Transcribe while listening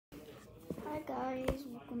Hi guys,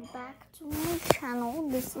 welcome back to my channel.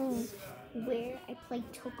 This is where I play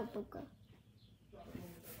Toca Boca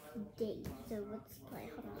Day. So let's play.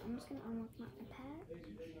 Hold on, I'm just gonna unlock my iPad.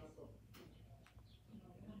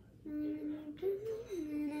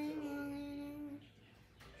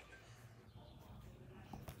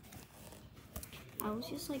 I was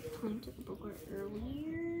just like playing Toca Boca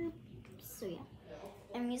earlier. So yeah,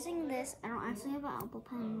 I'm using this. I don't actually have an Apple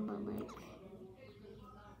Pen, but like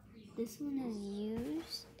this one is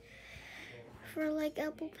used for like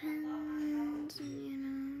Apple Pens, you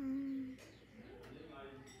know.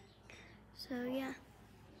 So yeah.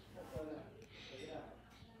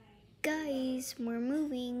 Guys, we're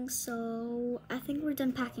moving, so I think we're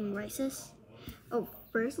done packing rices. Oh,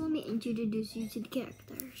 first let me introduce you to the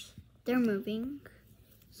characters. They're moving.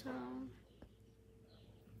 So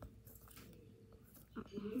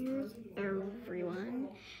here's everyone.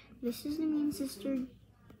 This is the main sister.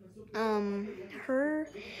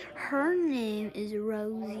 Her name is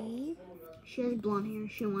Rosie. She has blonde hair.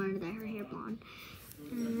 She wanted to dye her hair blonde.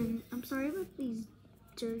 And I'm sorry about these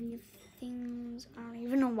dirty things. I don't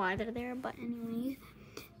even know why they're there, but anyways.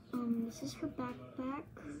 This is her backpack.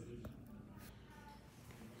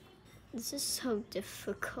 This is so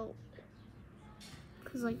difficult.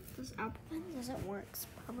 Cause like this Apple Pen doesn't work. It's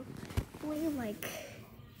probably like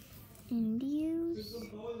India's.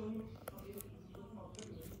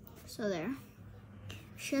 So there.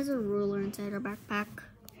 She has a ruler inside her backpack.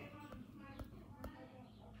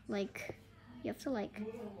 Like, you have to like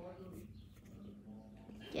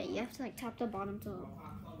tap the bottom to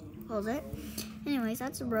close it. Anyways,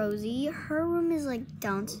 that's Rosie. Her room is like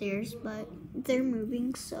downstairs, but they're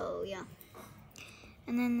moving, so yeah.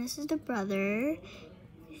 And then this is the brother.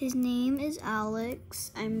 His name is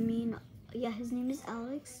Alex. His name is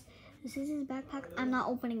Alex. This is his backpack. I'm not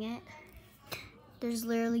opening it. There's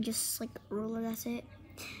literally just like a ruler, that's it.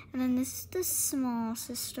 And then this is the small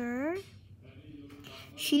sister.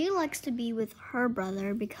 She likes to be with her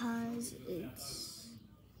brother because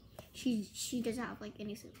she doesn't have like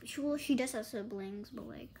any siblings. Well, she does have siblings, but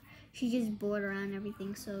like she's just bored around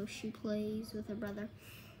everything, so she plays with her brother.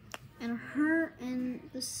 And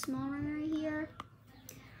the small one right here,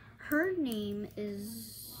 her name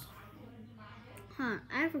is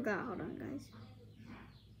I forgot. Hold on, guys.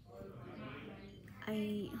 Hold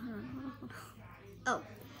on. Oh,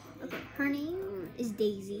 okay. Her name is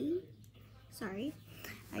Daisy. Sorry,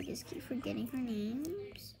 I just keep forgetting her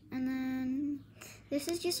names. And then this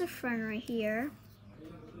is just a friend right here.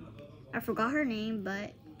 I forgot her name,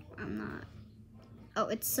 but I'm not. Oh,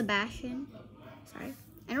 it's Sebastian. Sorry.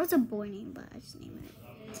 I know it's a boy name, but I just named it.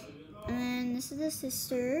 And then this is the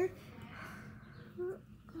sister.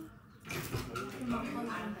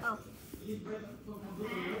 Oh.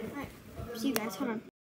 Alright. See you guys. Hold on.